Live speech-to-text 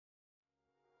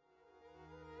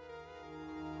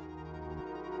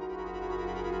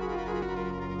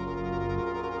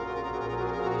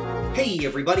Hey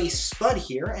everybody, Spud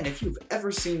here, and if you've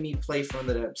ever seen me play From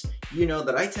the Depths, you know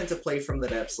that I tend to play From the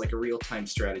Depths like a real-time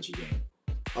strategy game.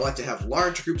 I like to have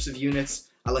large groups of units,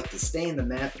 I like to stay in the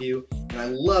map view, and I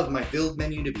love my build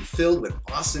menu to be filled with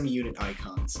awesome unit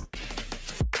icons.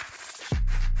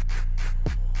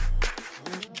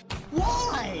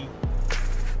 Why?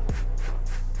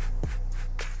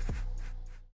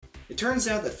 It turns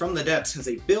out that From the Depths has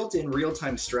a built-in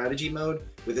real-time strategy mode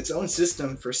with its own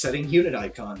system for setting unit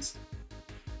icons.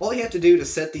 All you have to do to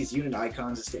set these unit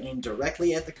icons is to aim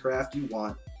directly at the craft you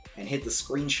want and hit the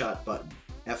screenshot button,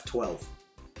 F12.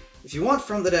 If you want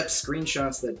From the Depths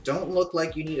screenshots that don't look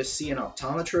like you need to see an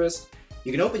optometrist,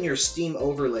 you can open your Steam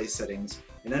overlay settings,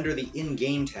 and under the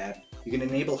in-game tab, you can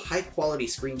enable high-quality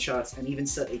screenshots and even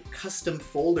set a custom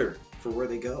folder for where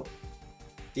they go.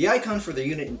 The icon for the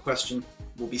unit in question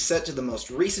will be set to the most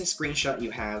recent screenshot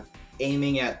you have,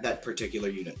 aiming at that particular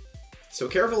unit. So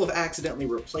careful of accidentally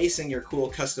replacing your cool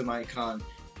custom icon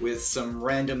with some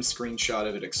random screenshot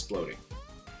of it exploding.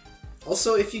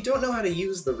 Also, if you don't know how to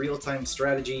use the real-time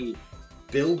strategy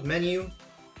build menu,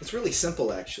 it's really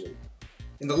simple actually.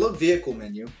 In the load vehicle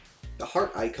menu, the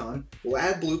heart icon will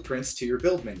add blueprints to your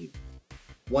build menu.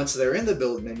 Once they're in the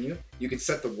build menu, you can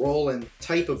set the role and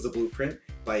type of the blueprint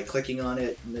by clicking on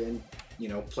it and then,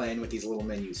 playing with these little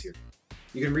menus here.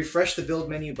 You can refresh the build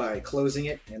menu by closing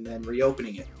it and then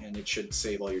reopening it, and it should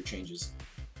save all your changes.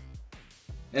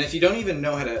 And if you don't even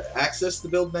know how to access the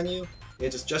build menu,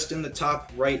 it's just in the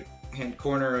top right hand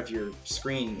corner of your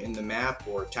screen in the map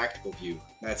or tactical view.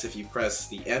 That's if you press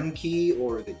the M key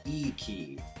or the E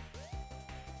key.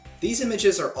 These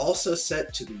images are also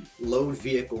set to the load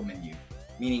vehicle menu,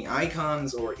 meaning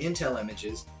icons or intel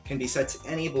images can be set to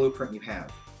any blueprint you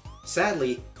have.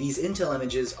 Sadly, these intel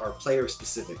images are player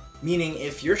specific, meaning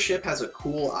if your ship has a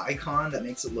cool icon that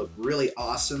makes it look really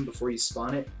awesome before you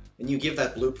spawn it, and you give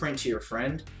that blueprint to your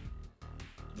friend,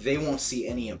 they won't see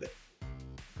any of it.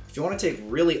 If you want to take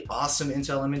really awesome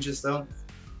intel images though,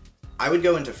 I would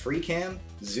go into FreeCam,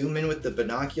 zoom in with the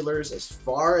binoculars as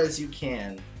far as you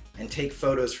can, and take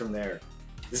photos from there.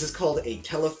 This is called a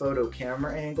telephoto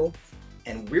camera angle,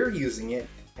 and we're using it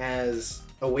as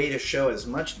a way to show as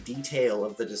much detail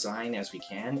of the design as we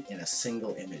can in a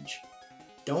single image.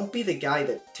 Don't be the guy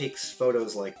that takes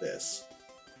photos like this.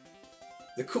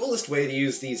 The coolest way to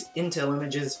use these intel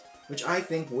images, which I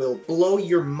think will blow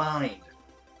your mind,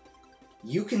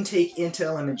 you can take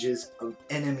intel images of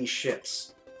enemy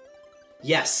ships.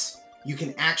 Yes, you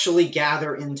can actually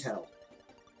gather intel.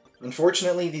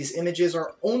 Unfortunately, these images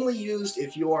are only used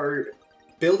if you are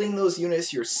building those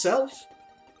units yourself,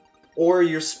 or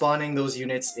you're spawning those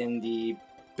units in the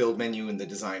build menu in the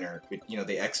designer,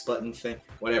 the X button thing,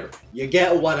 whatever. You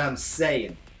get what I'm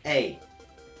saying. I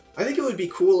think it would be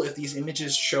cool if these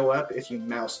images show up if you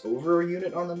mouse over a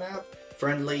unit on the map,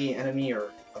 friendly, enemy,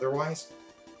 or otherwise.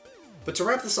 But to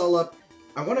wrap this all up,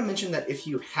 I want to mention that if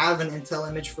you have an intel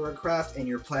image for a craft and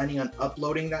you're planning on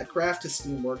uploading that craft to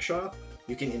Steam Workshop,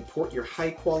 you can import your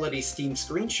high-quality Steam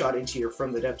screenshot into your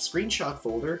From the Depths screenshot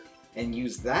folder and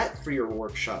use that for your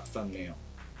workshop thumbnail.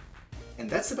 And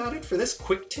that's about it for this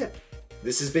quick tip.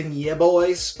 This has been ya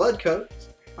boy Spudcoat.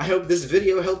 I hope this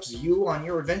video helps you on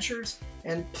your adventures,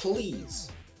 and please,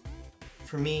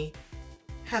 for me,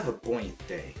 have a buoyant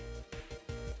day.